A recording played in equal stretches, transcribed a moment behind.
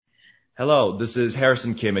Hello, this is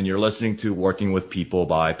Harrison Kim, and you're listening to Working with People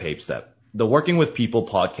by PapeStep. The Working with People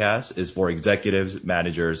podcast is for executives,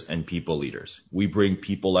 managers, and people leaders. We bring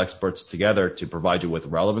people experts together to provide you with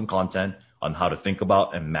relevant content on how to think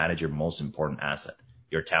about and manage your most important asset,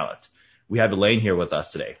 your talent. We have Elaine here with us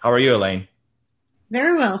today. How are you, Elaine?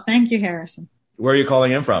 Very well. Thank you, Harrison. Where are you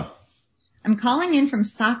calling in from? I'm calling in from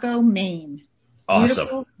Saco, Maine. Awesome.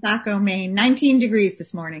 Beautiful Saco, Maine. 19 degrees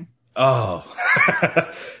this morning. Oh,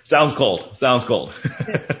 sounds cold. Sounds cold.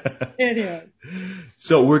 It is.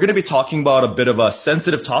 So we're going to be talking about a bit of a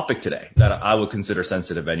sensitive topic today that I would consider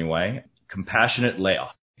sensitive anyway, compassionate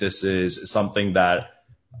layoff. This is something that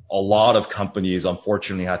a lot of companies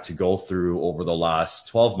unfortunately had to go through over the last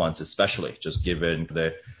 12 months, especially just given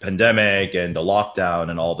the pandemic and the lockdown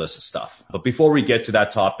and all this stuff. But before we get to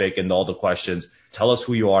that topic and all the questions, tell us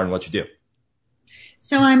who you are and what you do.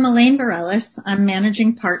 So I'm Elaine Bareilles. I'm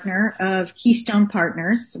managing partner of Keystone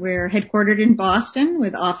Partners. We're headquartered in Boston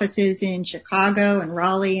with offices in Chicago and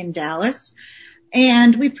Raleigh and Dallas.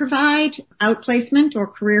 And we provide outplacement or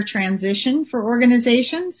career transition for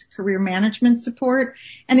organizations, career management support,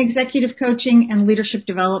 and executive coaching and leadership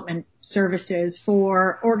development services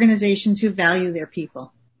for organizations who value their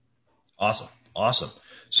people. Awesome.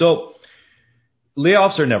 So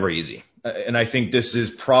layoffs are never easy. And I think this is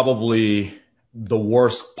probably the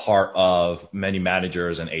worst part of many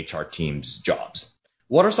managers and HR teams' jobs.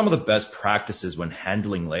 What are some of the best practices when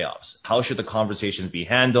handling layoffs? How should the conversations be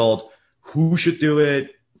handled? Who should do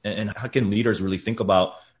it? And how can leaders really think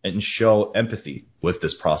about and show empathy with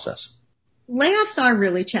this process? Layoffs are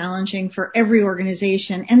really challenging for every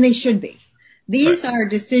organization, and they should be. These are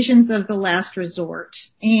decisions of the last resort.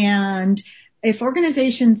 And if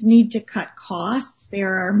organizations need to cut costs,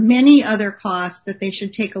 there are many other costs that they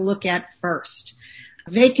should take a look at first.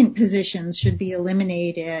 Vacant positions should be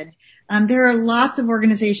eliminated. There are lots of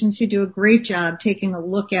organizations who do a great job taking a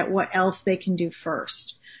look at what else they can do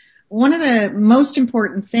first. One of the most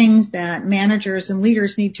important things that managers and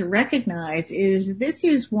leaders need to recognize is this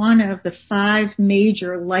is one of the 5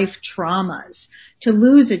 major life traumas, to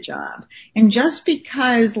lose a job. And just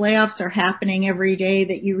because layoffs are happening every day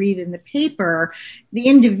that you read in the paper, the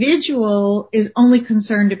individual is only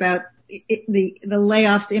concerned about the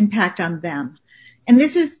layoff's impact on them. And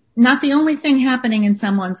this is not the only thing happening in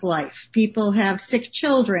someone's life. People have sick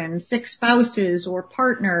children, sick spouses or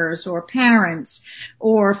partners or parents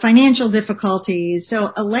or financial difficulties.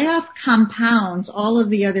 So a layoff compounds all of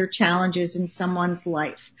the other challenges in someone's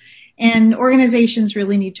life. And organizations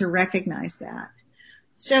really need to recognize that.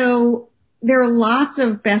 So there are lots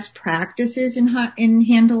of best practices in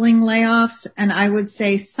handling layoffs, and I would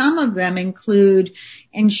say some of them include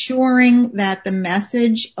ensuring that the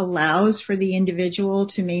message allows for the individual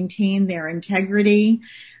to maintain their integrity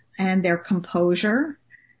and their composure,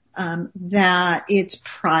 that it's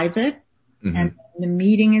private, and the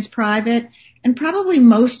meeting is private, and probably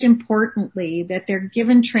most importantly, that they're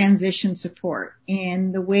given transition support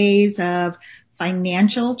in the ways of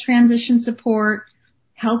financial transition support,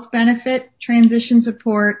 health benefit transition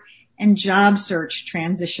support, and job search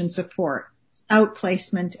transition support,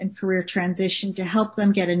 outplacement and career transition to help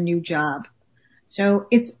them get a new job. So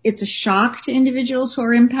it's a shock to individuals who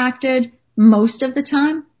are impacted most of the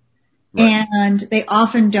time, and they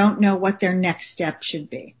often don't know what their next step should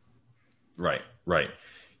be. Right.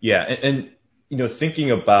 Yeah, and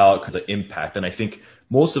thinking about the impact, and I think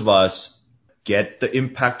most of us get the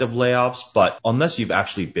impact of layoffs, but unless you've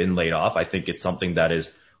actually been laid off, I think it's something that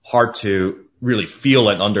is hard to really feel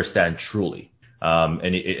and understand truly.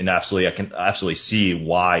 And absolutely, I can absolutely see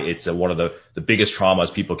why it's one of the biggest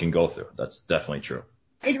traumas people can go through. That's definitely true.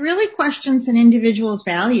 It really questions an individual's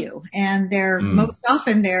value, and most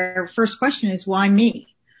often their first question is, why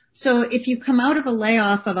me? So if you come out of a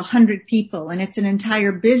layoff of 100 people and it's an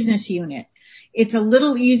entire business unit, it's a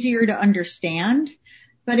little easier to understand.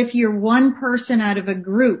 But if you're one person out of a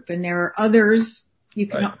group and there are others, you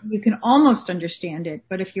can almost understand it.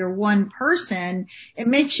 But if you're one person, it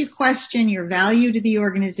makes you question your value to the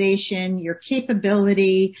organization, your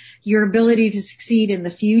capability, your ability to succeed in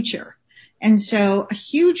the future. And so a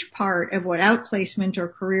huge part of what outplacement or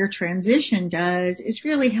career transition does is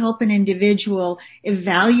really help an individual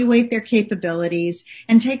evaluate their capabilities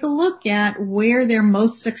and take a look at where they're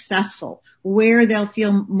most successful, where they'll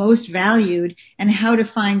feel most valued, and how to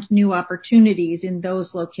find new opportunities in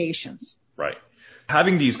those locations. Right.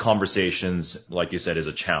 Having these conversations, like you said, is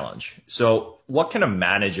a challenge. So what can a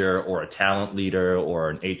manager or a talent leader or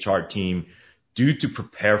an HR team do to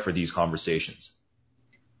prepare for these conversations?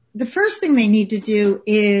 The first thing they need to do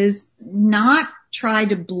is not try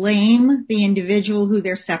to blame the individual who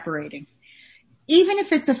they're separating. even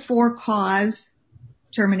if it's a for cause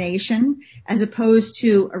termination as opposed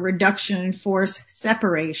to a reduction in force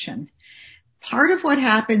separation. Part of what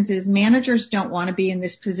happens is managers don't want to be in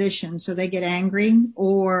this position, so they get angry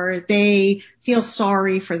or they feel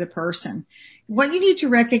sorry for the person. What you need to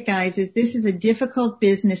recognize is this is a difficult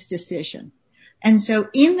business decision. And so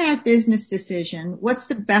in that business decision, what's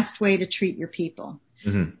the best way to treat your people?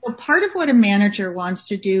 Mm-hmm. So part of what a manager wants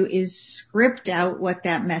to do is script out what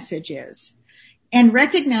that message is and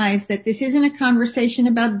recognize that this isn't a conversation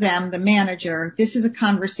about them, the manager. This is a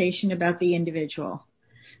conversation about the individual.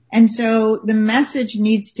 And so the message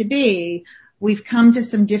needs to be, we've come to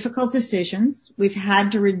some difficult decisions. We've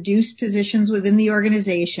had to reduce positions within the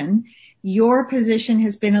organization. Your position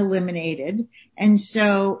has been eliminated. And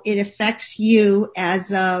so it affects you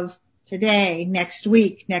as of today, next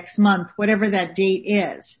week, next month, whatever that date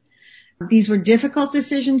is. These were difficult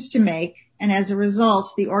decisions to make. And as a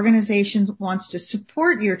result, the organization wants to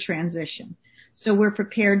support your transition. So we're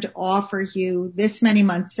prepared to offer you this many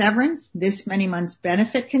months severance, this many months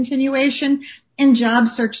benefit continuation, and job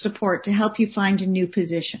search support to help you find a new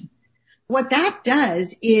position. What that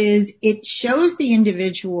does is it shows the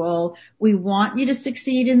individual, we want you to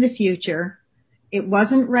succeed in the future. It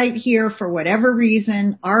wasn't right here for whatever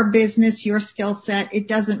reason, our business, your skill set, it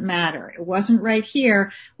doesn't matter. It wasn't right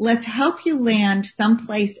here. Let's help you land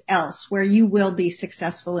someplace else where you will be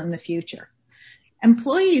successful in the future.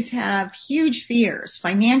 Employees have huge fears.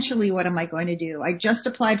 Financially, what am I going to do? I just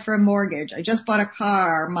applied for a mortgage. I just bought a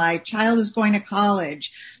car. My child is going to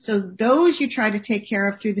college. So those you try to take care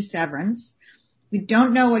of through the severance. We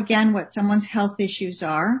don't know, again, what someone's health issues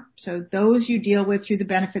are. So those you deal with through the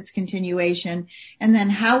benefits continuation. And then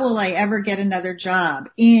how will I ever get another job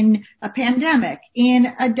in a pandemic, in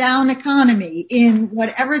a down economy, in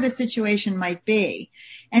whatever the situation might be.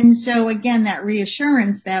 And so, again, that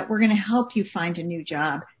reassurance that we're going to help you find a new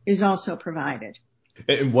job is also provided.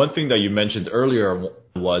 And one thing that you mentioned earlier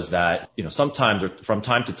was that, sometimes or from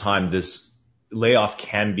time to time, this layoff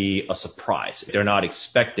can be a surprise. They're not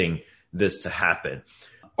expecting this to happen.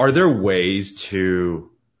 Are there ways to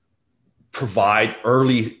provide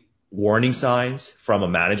early warning signs from a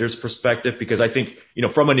manager's perspective? Because I think,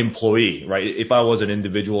 from an employee, right? If I was an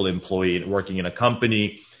individual employee working in a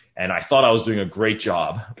company, and I thought I was doing a great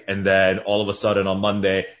job. And then all of a sudden on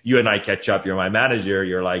Monday, you and I catch up. You're my manager.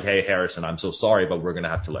 You're like, hey, Harrison, I'm so sorry, but we're going to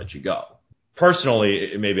have to let you go.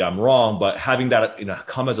 Personally, maybe I'm wrong, but having that,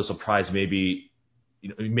 come as a surprise, maybe,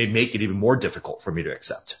 it may make it even more difficult for me to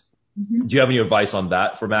accept. Mm-hmm. Do you have any advice on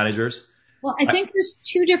that for managers? Well, I think there's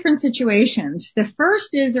two different situations. The first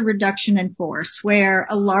is a reduction in force where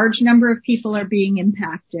a large number of people are being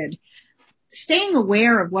impacted. Staying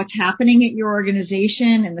aware of what's happening at your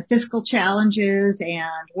organization and the fiscal challenges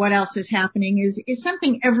and what else is happening is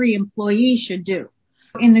something every employee should do.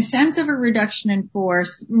 In the sense of a reduction in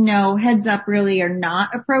force, no, heads up really are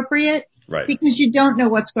not appropriate. Right. Because you don't know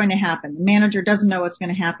what's going to happen. The manager doesn't know what's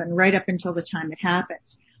going to happen right up until the time it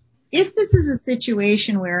happens. If this is a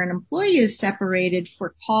situation where an employee is separated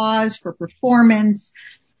for cause, for performance,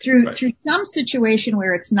 through some situation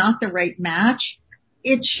where it's not the right match,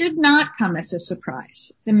 it should not come as a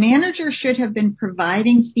surprise. The manager should have been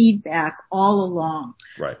providing feedback all along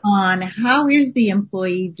on how is the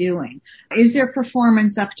employee doing? Is their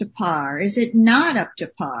performance up to par? Is it not up to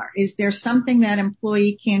par? Is there something that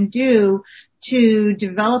employee can do to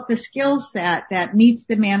develop the skill set that meets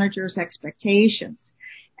the manager's expectations?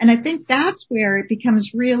 And I think that's where it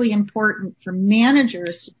becomes really important for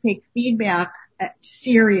managers to take feedback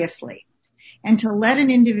seriously. And to let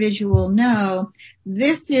an individual know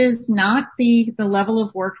this is not the level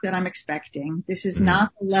of work that I'm expecting. This is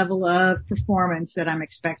not the level of performance that I'm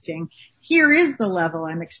expecting. Here is the level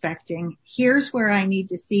I'm expecting. Here's where I need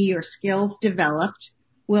to see your skills developed.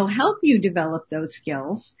 We'll help you develop those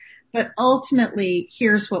skills. But ultimately,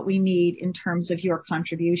 here's what we need in terms of your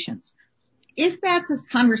contributions. If that's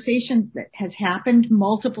a conversation that has happened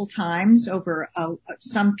multiple times over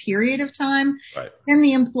some period of time, then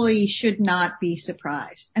the employee should not be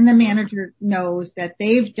surprised. And the manager knows that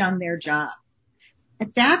they've done their job.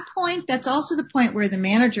 At that point, that's also the point where the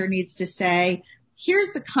manager needs to say,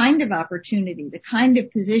 here's the kind of opportunity, the kind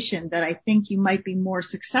of position that I think you might be more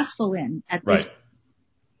successful in at this.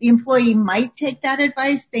 The employee might take that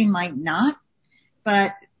advice. They might not.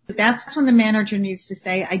 But that's when the manager needs to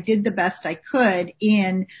say, I did the best I could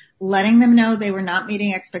in letting them know they were not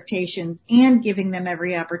meeting expectations and giving them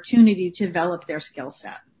every opportunity to develop their skill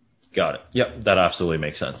set. Got it. Yep, that absolutely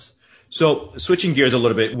makes sense. So switching gears a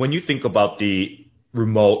little bit, when you think about the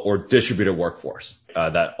remote or distributed workforce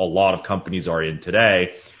that a lot of companies are in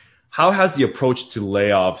today, how has the approach to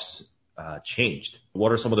layoffs changed?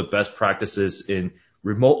 What are some of the best practices in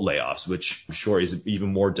remote layoffs, which I'm sure is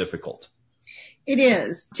even more difficult? It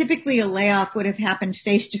is. Typically, a layoff would have happened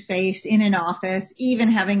face-to-face in an office,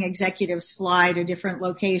 even having executives fly to different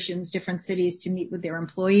locations, different cities to meet with their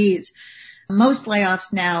employees. Most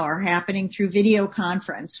layoffs now are happening through video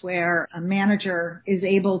conference, where a manager is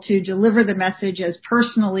able to deliver the message as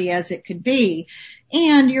personally as it could be.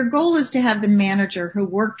 And your goal is to have the manager who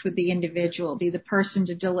worked with the individual be the person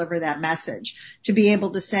to deliver that message, to be able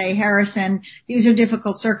to say, Harrison, these are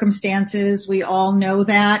difficult circumstances. We all know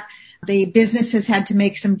that. The business has had to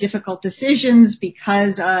make some difficult decisions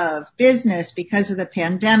because of business, because of the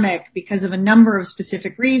pandemic, because of a number of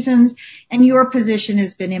specific reasons, and your position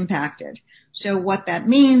has been impacted. So what that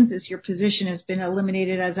means is your position has been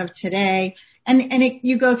eliminated as of today, and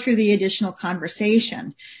you go through the additional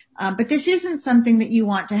conversation. But this isn't something that you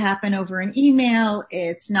want to happen over an email.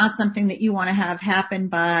 It's not something that you want to have happen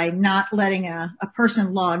by not letting a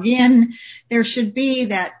person log in. There should be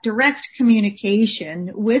that direct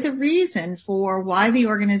communication with a reason for why the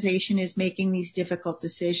organization is making these difficult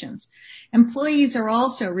decisions. Employees are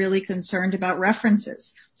also really concerned about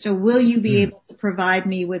references. So will you be able to provide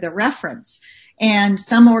me with a reference? And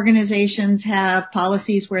some organizations have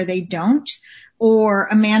policies where they don't. Or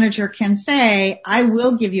a manager can say, I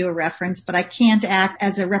will give you a reference, but I can't act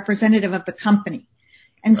as a representative of the company.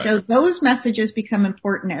 And so those messages become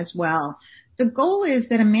important as well. The goal is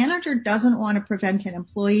that a manager doesn't want to prevent an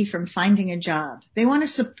employee from finding a job. They want to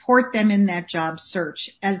support them in that job search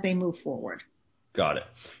as they move forward. Got it.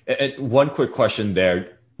 And one quick question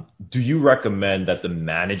there. Do you recommend that the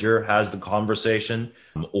manager has the conversation,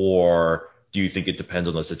 or do you think it depends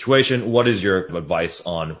on the situation? What is your advice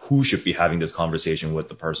on who should be having this conversation with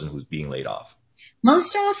the person who's being laid off?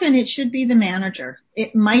 Most often it should be the manager.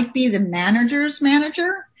 It might be the manager's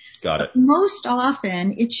manager. Got it. Most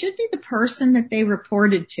often it should be the person that they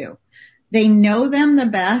reported to. They know them the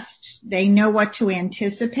best. They know what to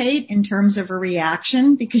anticipate in terms of a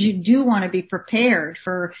reaction, because you do want to be prepared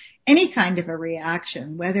for any kind of a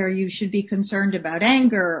reaction, whether you should be concerned about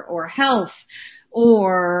anger or health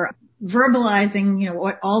or verbalizing,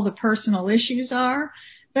 what all the personal issues are.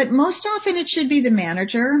 But most often it should be the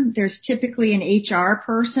manager. There's typically an HR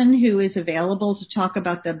person who is available to talk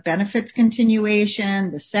about the benefits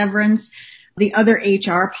continuation, the severance, the other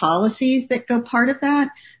HR policies that go part of that.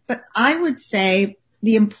 But I would say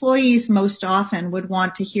the employees most often would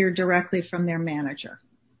want to hear directly from their manager.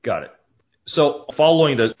 Got it. So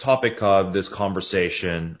following the topic of this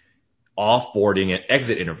conversation, offboarding and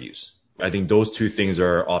exit interviews. I think those two things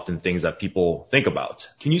are often things that people think about.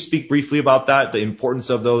 Can you speak briefly about that, the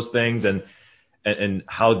importance of those things and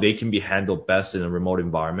how they can be handled best in a remote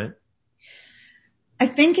environment? I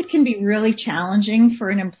think it can be really challenging for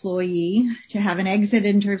an employee to have an exit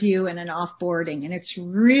interview and an offboarding, and it's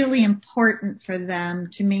really important for them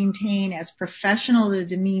to maintain as professional a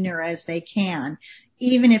demeanor as they can,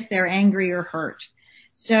 even if they're angry or hurt.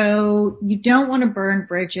 So you don't want to burn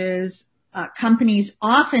bridges. Companies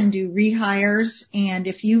often do rehires, and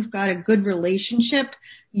if you've got a good relationship,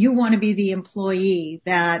 you want to be the employee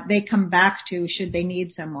that they come back to should they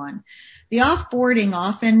need someone. The offboarding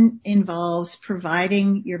often involves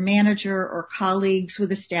providing your manager or colleagues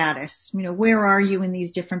with a status. Where are you in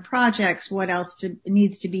these different projects? What else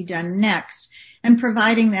needs to be done next? And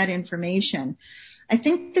providing that information. I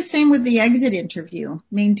think the same with the exit interview.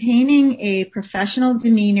 Maintaining a professional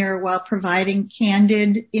demeanor while providing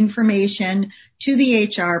candid information to the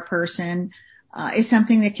HR person is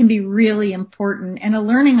something that can be really important and a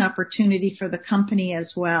learning opportunity for the company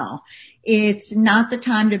as well. It's not the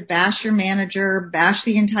time to bash your manager, bash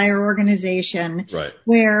the entire organization, right,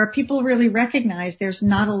 where people really recognize there's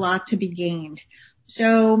not a lot to be gained.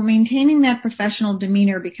 So maintaining that professional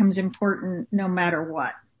demeanor becomes important no matter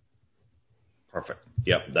what. Perfect.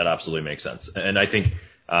 Yep, that absolutely makes sense. And I think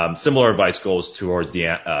similar advice goes towards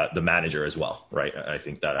the manager as well, right? I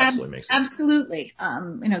think that absolutely makes sense. Absolutely.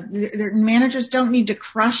 The managers don't need to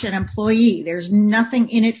crush an employee. There's nothing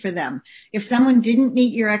in it for them. If someone didn't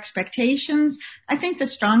meet your expectations, I think the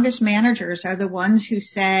strongest managers are the ones who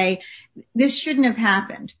say, this shouldn't have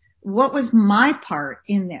happened. What was my part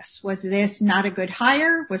in this? Was this not a good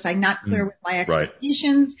hire? Was I not clear with my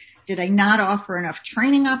expectations? Right. Did I not offer enough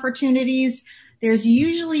training opportunities? There's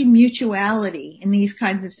usually mutuality in these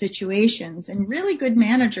kinds of situations, and really good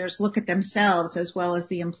managers look at themselves as well as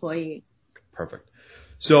the employee. Perfect.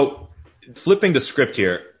 So flipping the script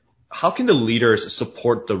here, how can the leaders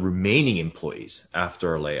support the remaining employees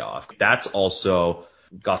after a layoff? That's also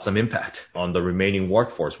got some impact on the remaining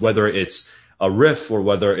workforce, whether it's a RIF or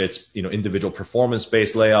whether it's, individual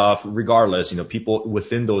performance-based layoff, regardless, people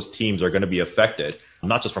within those teams are going to be affected,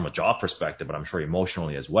 not just from a job perspective, but I'm sure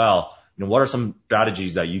emotionally as well. What are some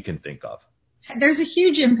strategies that you can think of? There's a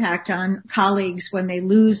huge impact on colleagues when they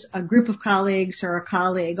lose a group of colleagues or a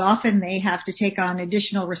colleague. Often they have to take on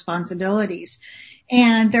additional responsibilities.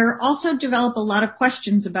 And there also develop a lot of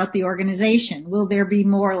questions about the organization. Will there be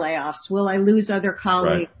more layoffs? Will I lose other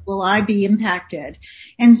colleagues? Right. Will I be impacted?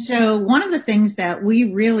 And so one of the things that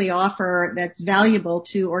we really offer that's valuable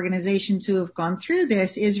to organizations who have gone through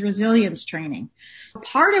this is resilience training.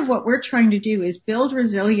 Part of what we're trying to do is build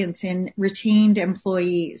resilience in retained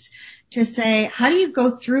employees to say, how do you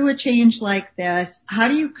go through a change like this? How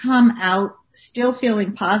do you come out still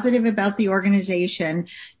feeling positive about the organization,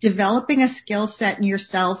 developing a skill set in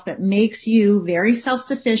yourself that makes you very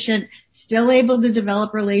self-sufficient, still able to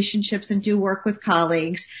develop relationships and do work with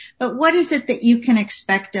colleagues. But what is it that you can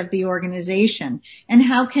expect of the organization? And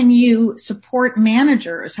how can you support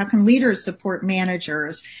managers? How can leaders support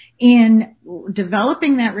managers in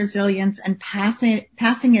developing that resilience and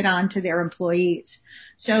passing it on to their employees?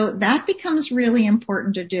 So that becomes really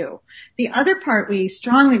important to do. The other part we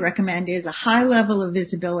strongly recommend is a high level of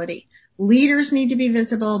visibility. Leaders need to be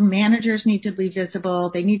visible. Managers need to be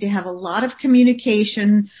visible. They need to have a lot of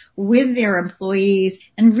communication with their employees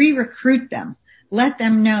and re-recruit them. Let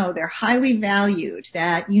them know they're highly valued,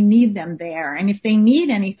 that you need them there. And if they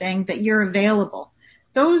need anything, that you're available.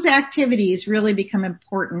 Those activities really become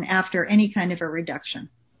important after any kind of a reduction.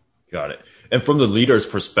 Got it. And from the leader's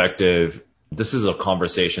perspective, this is a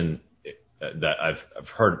conversation that I've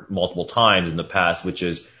heard multiple times in the past, which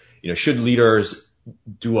is, should leaders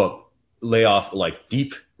do a layoff like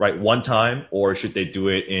deep, right, one time, or should they do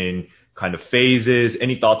it in kind of phases?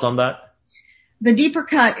 Any thoughts on that? The deeper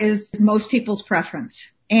cut is most people's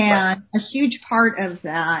preference. And a huge part of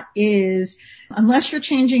that is, unless you're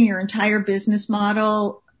changing your entire business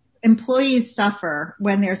model, employees suffer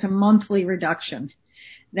when there's a monthly reduction.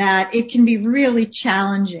 That it can be really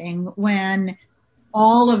challenging when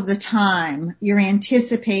all of the time you're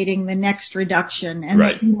anticipating the next reduction and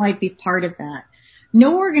that you might be part of that.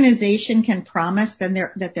 No organization can promise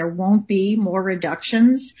that there won't be more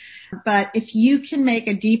reductions, but if you can make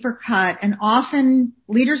a deeper cut, and often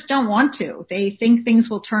leaders don't want to. They think things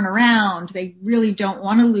will turn around. They really don't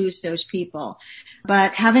want to lose those people.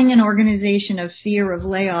 But having an organization of fear of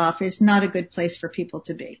layoff is not a good place for people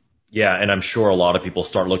to be. Yeah, and I'm sure a lot of people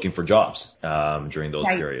start looking for jobs during those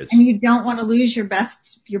periods. And you don't want to lose your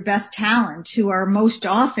best talent, who are most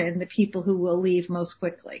often the people who will leave most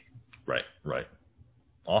quickly. Right.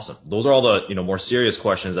 Awesome. Those are all the, more serious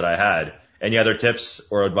questions that I had. Any other tips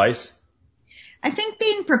or advice? I think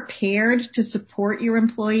being prepared to support your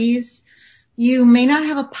employees. You may not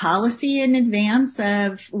have a policy in advance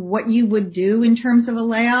of what you would do in terms of a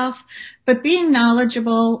layoff, but being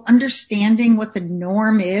knowledgeable, understanding what the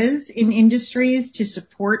norm is in industries to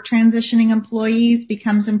support transitioning employees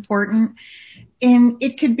becomes important. And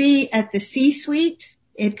it could be at the C-suite.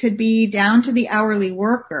 It could be down to the hourly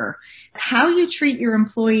worker. How you treat your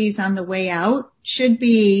employees on the way out should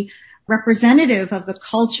be representative of the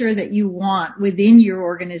culture that you want within your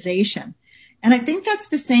organization. And I think that's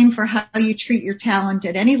the same for how you treat your talent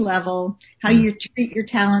at any level, how you treat your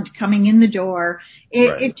talent coming in the door.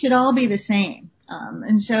 It should all be the same.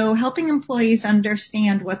 And so helping employees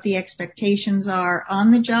understand what the expectations are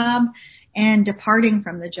on the job and departing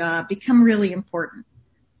from the job become really important.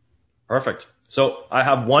 Perfect. So I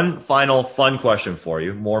have one final fun question for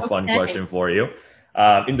you, fun question for you.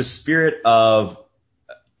 In the spirit of,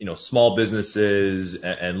 small businesses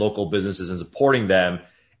and local businesses and supporting them,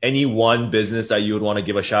 any one business that you would want to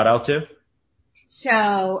give a shout out to?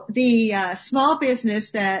 So the small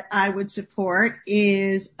business that I would support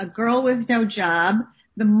is A Girl with No Job,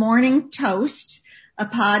 The Morning Toast, a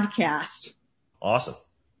podcast. Awesome.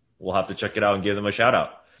 We'll have to check it out and give them a shout out.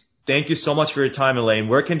 Thank you so much for your time, Elaine.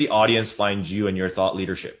 Where can the audience find you and your thought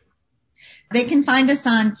leadership? They can find us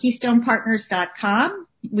on KeystonePartners.com.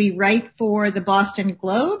 We write for the Boston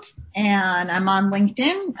Globe, and I'm on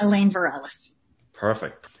LinkedIn, Elaine Varelis.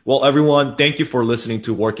 Perfect. Well, everyone, thank you for listening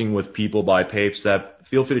to Working with People by PaveStep.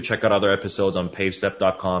 Feel free to check out other episodes on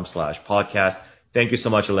pavestep.com/podcast. Thank you so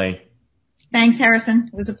much, Elaine. Thanks, Harrison.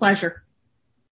 It was a pleasure.